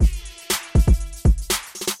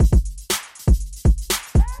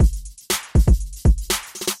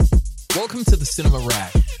Welcome to the Cinema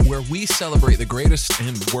Rag, where we celebrate the greatest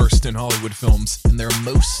and worst in Hollywood films and their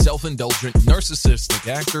most self-indulgent, narcissistic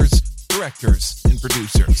actors, directors, and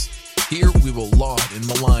producers. Here we will laud and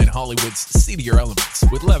malign Hollywood's seedier elements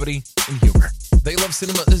with levity and humor. They love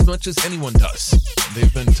cinema as much as anyone does, and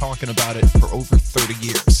they've been talking about it for over 30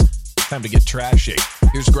 years. Time to get trashy.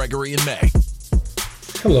 Here's Gregory and May.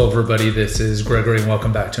 Hello everybody, this is Gregory and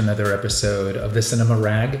welcome back to another episode of the Cinema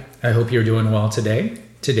Rag. I hope you're doing well today.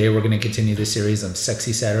 Today we're going to continue the series of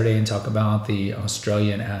Sexy Saturday and talk about the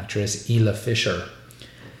Australian actress Isla Fisher.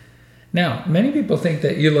 Now, many people think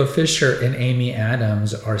that Isla Fisher and Amy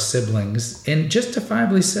Adams are siblings, and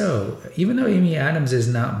justifiably so. Even though Amy Adams is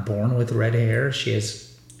not born with red hair, she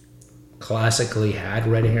has classically had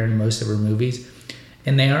red hair in most of her movies,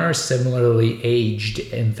 and they are similarly aged.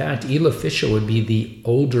 In fact, Isla Fisher would be the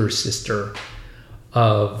older sister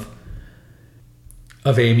of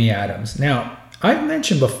Amy Adams. Now, I've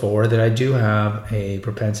mentioned before that I do have a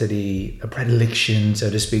predilection, so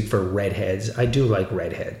to speak, for redheads. I do like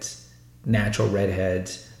redheads, natural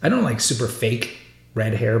redheads. I don't like super fake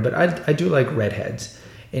red hair, but I do like redheads.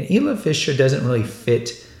 And Isla Fisher doesn't really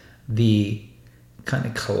fit the kind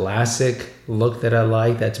of classic look that I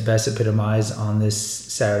like that's best epitomized on this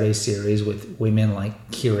Saturday series with women like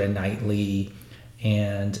Keira Knightley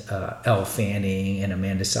and Elle Fanning and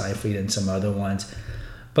Amanda Seyfried and some other ones.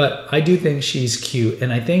 But I do think she's cute,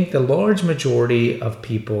 and I think the large majority of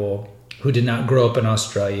people who did not grow up in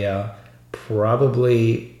Australia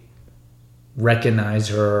probably recognize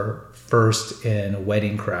her first in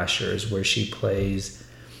Wedding Crashers, where she plays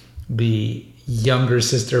the younger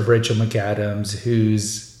sister of Rachel McAdams,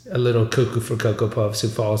 who's a little cuckoo for Cocoa Puffs, who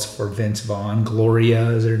falls for Vince Vaughn. Gloria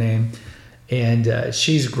is her name, and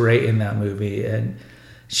she's great in that movie. And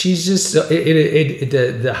she's just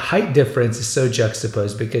the height difference is so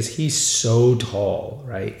juxtaposed because he's so tall,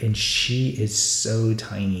 right? And she is so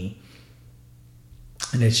tiny.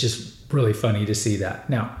 And it's just really funny to see that.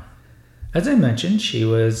 Now, as I mentioned, she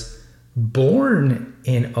was born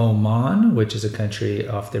in Oman, which is a country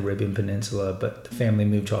off the Arabian Peninsula, but the family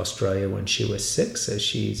moved to Australia when she was 6, so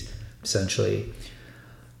she's essentially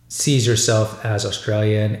sees herself as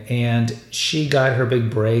Australian. And she got her big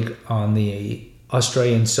break on the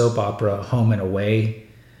Australian soap opera Home and Away,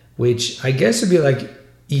 which I guess would be like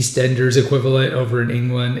EastEnders equivalent over in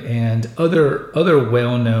England, and other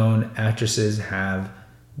well-known actresses have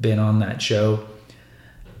been on that show.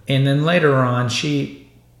 And then later on,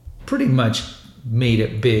 she pretty much made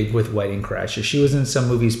it big with Wedding Crashers. She was in some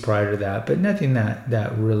movies prior to that, but nothing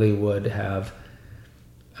that really would have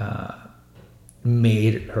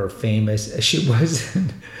made her famous. She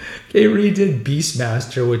wasn't. They redid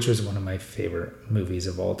Beastmaster, which was one of my favorite movies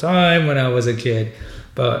of all time when I was a kid,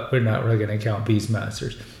 but we're not really going to count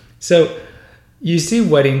Beastmasters. So you see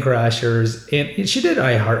Wedding Crashers, and she did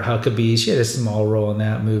I Heart Huckabee. She had a small role in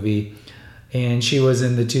that movie, and she was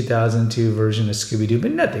in the 2002 version of Scooby-Doo,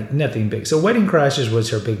 but nothing big. So Wedding Crashers was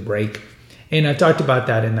her big break, and I talked about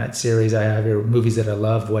that in that series. I have here movies that I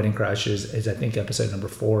love. Wedding Crashers is, I think, episode number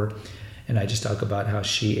 4. And I just talk about how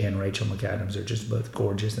she and Rachel McAdams are just both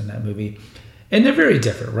gorgeous in that movie. And they're very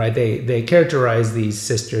different, right? They characterize these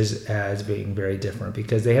sisters as being very different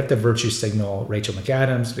because they have to virtue signal Rachel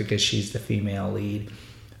McAdams because she's the female lead.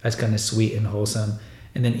 That's kind of sweet and wholesome.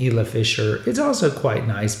 And then Isla Fisher is also quite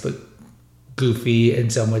nice, but goofy,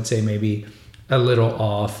 and some would say maybe a little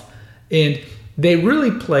off. And they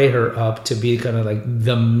really play her up to be kind of like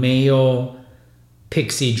the male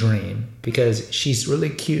pixie dream because she's really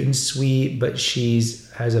cute and sweet, but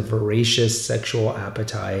has a voracious sexual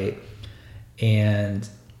appetite and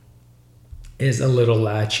is a little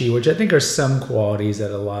latchy, which I think are some qualities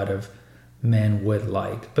that a lot of men would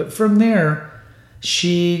like. But from there,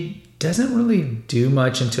 she doesn't really do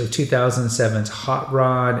much until 2007's Hot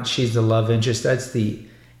Rod. She's the love interest. That's the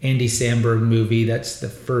Andy Samberg movie. That's the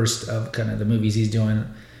first of kind of the movies he's doing,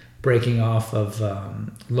 breaking off of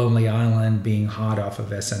Lonely Island, being hot off of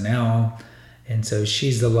SNL. And so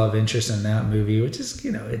she's the love interest in that movie, which is,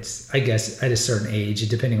 it's, I guess, at a certain age,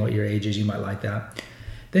 depending on what your age is, you might like that.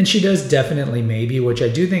 Then she does Definitely Maybe, which I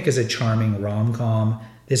do think is a charming rom-com.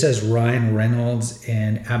 This has Ryan Reynolds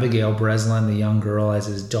and Abigail Breslin, the young girl, as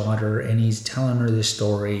his daughter, and he's telling her the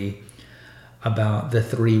story about the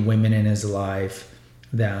 3 women in his life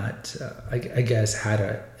that I guess had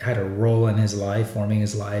a role in his life, forming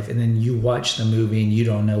his life. And then you watch the movie and you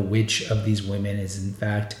don't know which of these women is in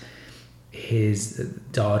fact his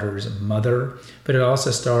daughter's mother. But it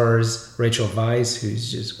also stars Rachel Weisz,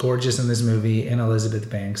 who's just gorgeous in this movie, and Elizabeth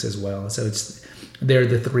Banks as well. So they're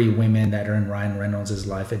the 3 women that are in Ryan Reynolds'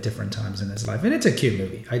 life at different times in his life. And it's a cute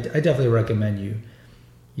movie. I definitely recommend you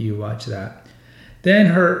you watch that. Then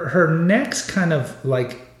her next kind of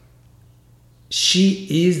like,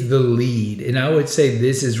 she is the lead, and I would say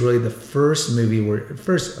this is really the first movie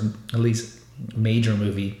at least major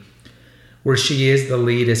movie where she is the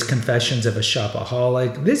lead, is Confessions of a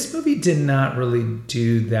Shopaholic. This movie did not really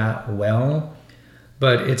do that well,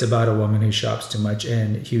 but it's about a woman who shops too much,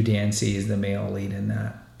 and Hugh Dancy is the male lead in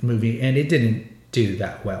that movie, and it didn't do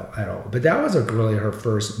that well at all. But that was really her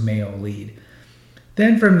first male lead.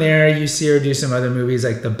 Then from there, you see her do some other movies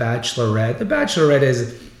like The Bachelorette. The Bachelorette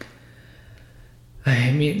is,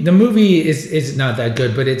 I mean, the movie is not that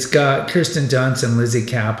good, but it's got Kirsten Dunst and Lizzie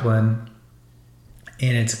Kaplan,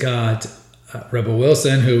 and it's got Rebel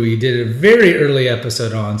Wilson, who we did a very early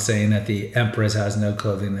episode on, saying that the Empress has no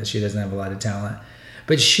clothing, that she doesn't have a lot of talent.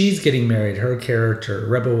 But she's getting married. Her character,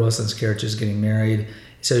 Rebel Wilson's character, is getting married.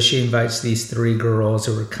 So she invites these 3 girls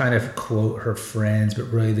who are kind of, quote, her friends,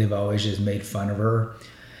 but really they've always just made fun of her.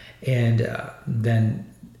 And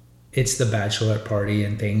then it's the bachelorette party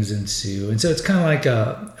and things ensue. And so it's kind of like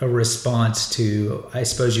a response to, I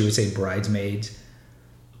suppose you would say, Bridesmaids.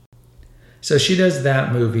 So she does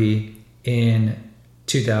that movie in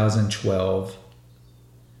 2012.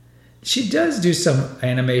 She does do some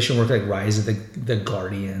animation work like Rise of the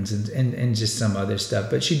Guardians and just some other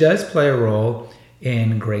stuff. But she does play a role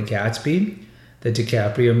in Great Gatsby, the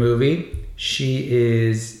DiCaprio movie. She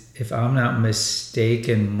is, if I'm not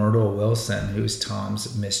mistaken, Myrtle Wilson, who's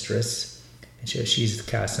Tom's mistress. And she's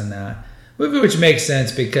cast in that movie, which makes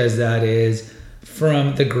sense because that is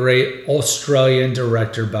from the great Australian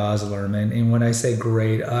director Baz Luhrmann. And when I say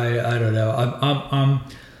great, I don't know.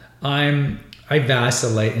 I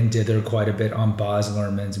vacillate and dither quite a bit on Baz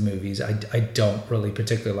Luhrmann's movies. I don't really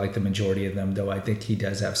particularly like the majority of them, though I think he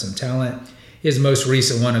does have some talent. His most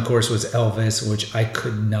recent one, of course, was Elvis, which I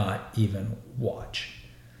could not even watch,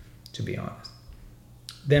 to be honest.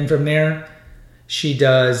 Then from there, she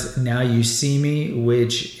does Now You See Me,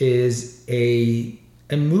 which is a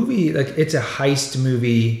movie, like it's a heist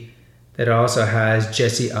movie that also has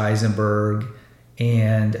Jesse Eisenberg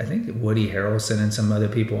and I think Woody Harrelson and some other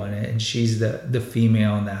people in it. And she's the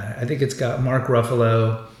female in that. I think it's got Mark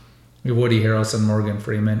Ruffalo, Woody Harrelson, Morgan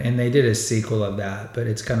Freeman, and they did a sequel of that, but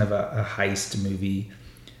it's kind of a heist movie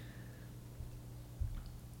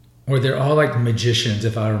where they're all like magicians,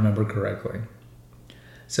 if I remember correctly.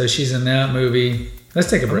 So she's in that movie. Let's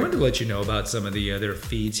take a break. I wanted to let you know about some of the other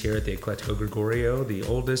feeds here at the Eclectico Gregorio. The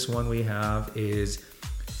oldest one we have is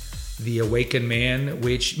The Awakened Man,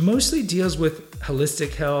 which mostly deals with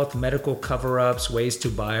holistic health, medical cover-ups, ways to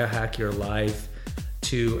biohack your life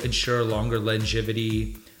to ensure longer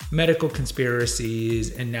longevity, medical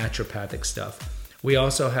conspiracies, and naturopathic stuff. We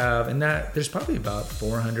also have, and that there's probably about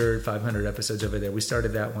 400, 500 episodes over there. We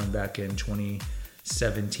started that one back in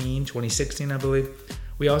 2016, I believe.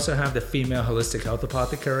 We also have the Female Holistic Health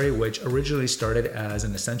Apothecary, which originally started as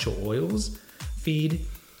an essential oils feed.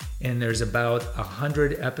 And there's about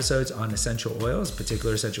 100 episodes on essential oils,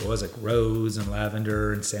 particular essential oils like rose and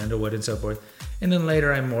lavender and sandalwood and so forth. And then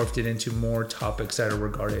later I morphed it into more topics that are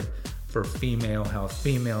regarded for female health,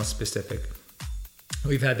 female specific.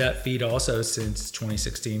 We've had that feed also since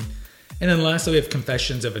 2016. And then lastly, we have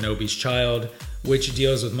Confessions of an Obese Child, which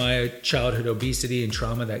deals with my childhood obesity and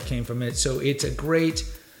trauma that came from it. So it's a great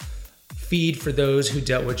feed for those who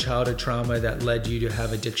dealt with childhood trauma that led you to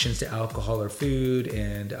have addictions to alcohol or food.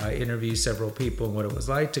 And I interviewed several people on what it was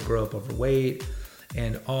like to grow up overweight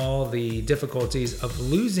and all the difficulties of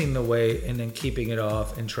losing the weight and then keeping it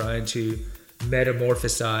off and trying to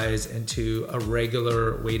metamorphosize into a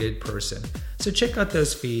regular weighted person. So check out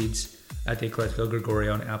those feeds at the Eclectico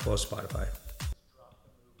Gregorio on Apple or Spotify.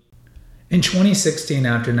 In 2016,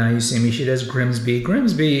 after Now You See Me, she does Grimsby.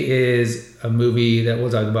 Grimsby is a movie that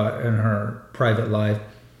we'll talk about in her private life.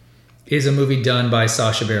 Is a movie done by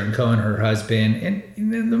Sacha Baron Cohen, her husband. And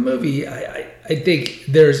in the movie, I think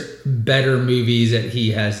there's better movies that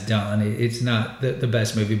he has done. It's not the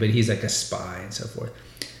best movie, but he's like a spy and so forth.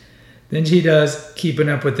 Then she does Keeping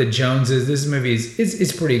Up with the Joneses. This movie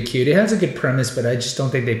is pretty cute. It has a good premise, but I just don't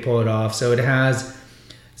think they pull it off. So it has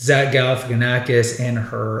Zach Galifianakis and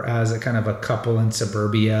her as a kind of a couple in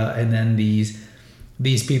suburbia, and then these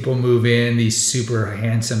people move in. These super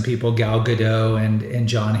handsome people, Gal Gadot and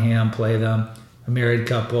John Hamm play them, a married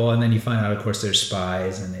couple, and then you find out, of course, they're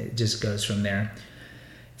spies, and it just goes from there.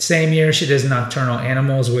 Same year, she does Nocturnal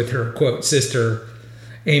Animals with her quote sister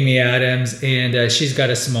Amy Adams, and she's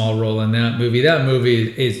got a small role in that movie. That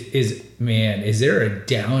movie is man, is there a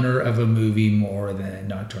downer of a movie more than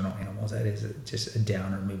Nocturnal Animals? That is just a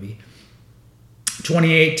downer movie.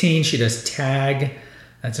 2018, she does Tag.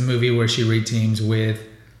 That's a movie where she reteams with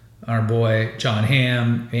our boy John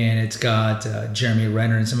Hamm, and it's got Jeremy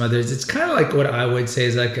Renner and some others. It's kind of like what I would say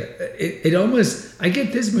is like it almost, I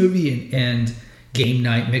get this movie and Game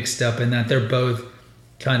Night mixed up in that they're both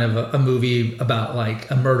kind of a movie about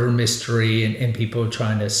like a murder mystery and people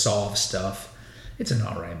trying to solve stuff. It's an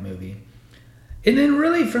all right movie. And then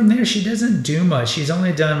really from there, she doesn't do much. She's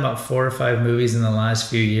only done about 4 or 5 movies in the last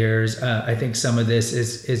few years. I think some of this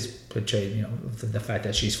is portrayed, you know, the fact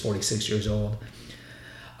that she's 46 years old.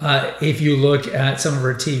 If you look at some of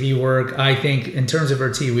her TV work, I think in terms of her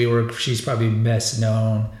TV work, she's probably best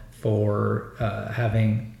known for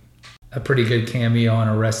having a pretty good cameo on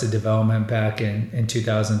Arrested Development back in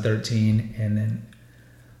 2013, and then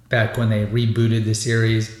back when they rebooted the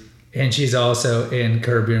series. And she's also in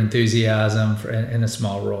Curb Your Enthusiasm in a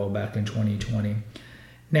small role back in 2020.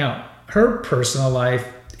 Now, her personal life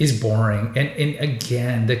is boring. And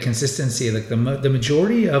again, the consistency, like the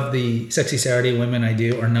majority of the Sexy Saturday women I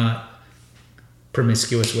do are not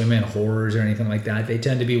promiscuous women, whores or anything like that. They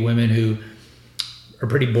tend to be women who are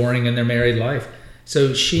pretty boring in their married life.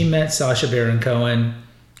 So she met Sacha Baron Cohen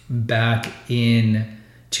back in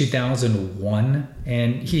 2001,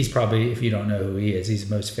 and he's probably, if you don't know who he is, he's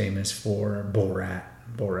most famous for Borat,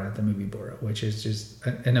 the movie Borat, which is just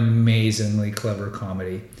an amazingly clever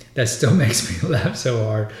comedy that still makes me laugh so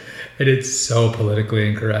hard, and it's so politically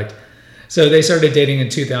incorrect. So they started dating in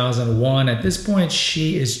 2001. At this point,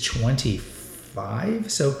 she is 25.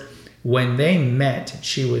 So when they met,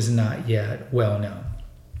 she was not yet well known.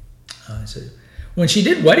 So when she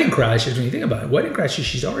did Wedding Crashers, when you think about it, Wedding Crashers,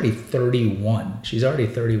 she's already 31. She's already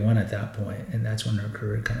 31 at that point, and that's when her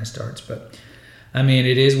career kind of starts. But I mean,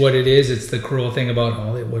 it is what it is. It's the cruel thing about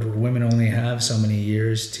Hollywood, where women only have so many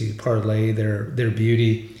years to parlay their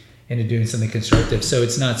beauty into doing something constructive. So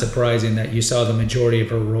it's not surprising that you saw the majority of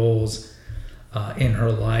her roles in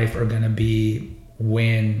her life are going to be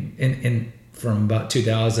from about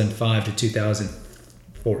 2005 to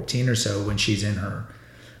 2014 or so, when she's in her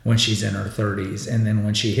 30s, and then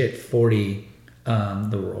when she hit 40,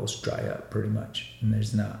 the roles dry up pretty much, and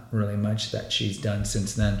there's not really much that she's done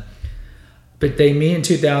since then. But they meet in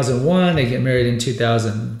 2001. They get married in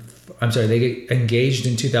they get engaged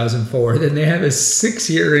in 2004. Then they have a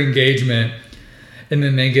 6-year engagement, and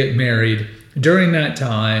then they get married. During that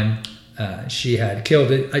time, she had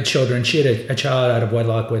killed children. She had a child out of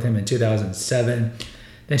wedlock with him in 2007.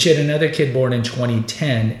 Then she had another kid born in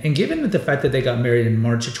 2010. And given the fact that they got married in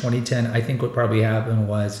March of 2010, I think what probably happened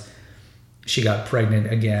was she got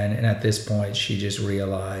pregnant again. And at this point, she just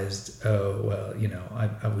realized, oh, well, you know,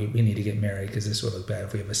 we need to get married because this would look bad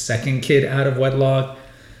if we have a second kid out of wedlock.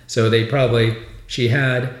 So she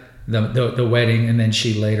had the wedding, and then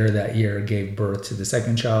she later that year gave birth to the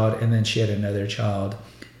second child. And then she had another child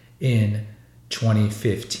in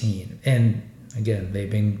 2015. And again, they've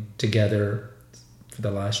been together for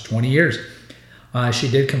the last 20 years. She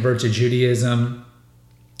did convert to Judaism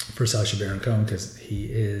for Sacha Baron Cohen because he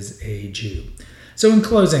is a Jew. So in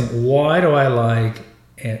closing, why do I like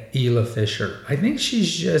Isla Fisher? I think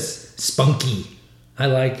she's just spunky. I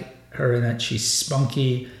like her in that she's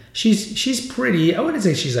spunky. She's pretty. I wouldn't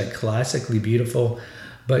say she's like classically beautiful,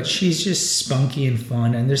 but she's just spunky and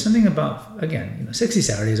fun. And there's something about, again, you know, Sexy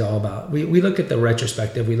Saturday is all about, we look at the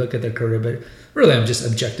retrospective, we look at their career, but really I'm just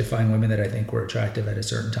objectifying women that I think were attractive at a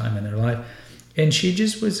certain time in their life. And she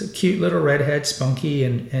just was a cute little redhead, spunky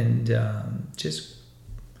and just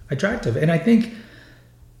attractive. And I think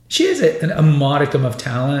she has a modicum of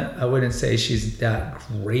talent. I wouldn't say she's that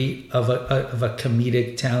great of a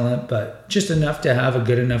comedic talent, but just enough to have a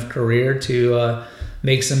good enough career to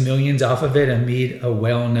make some millions off of it and meet a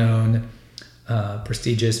well-known,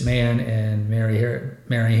 prestigious man and marry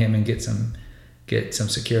him and get some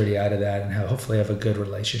security out of that, and hopefully have a good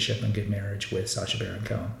relationship and good marriage with Sacha Baron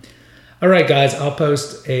Cohen. All right, guys, I'll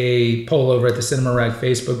post a poll over at the Cinema Rag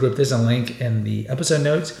Facebook group. There's a link in the episode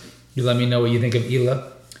notes. You let me know what you think of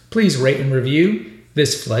Isla. Please rate and review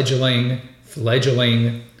this fledgling feed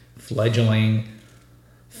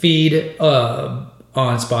on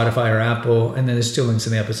Spotify or Apple. And then there's 2 links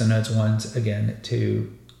in the episode notes. One's, again,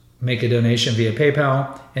 to make a donation via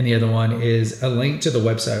PayPal. And the other one is a link to the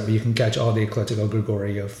website where you can catch all the Eclectico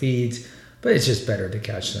Gregorio feeds. But it's just better to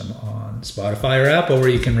catch them on Spotify or Apple where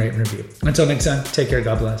you can rate and review. Until next time, take care,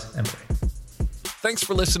 God bless, and pray. Thanks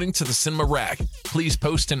for listening to the Cinema Rag. Please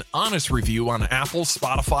post an honest review on Apple,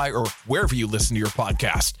 Spotify, or wherever you listen to your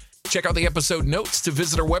podcast. Check out the episode notes to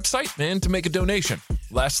visit our website and to make a donation.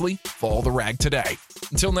 Lastly, follow the rag today.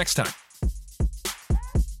 Until next time.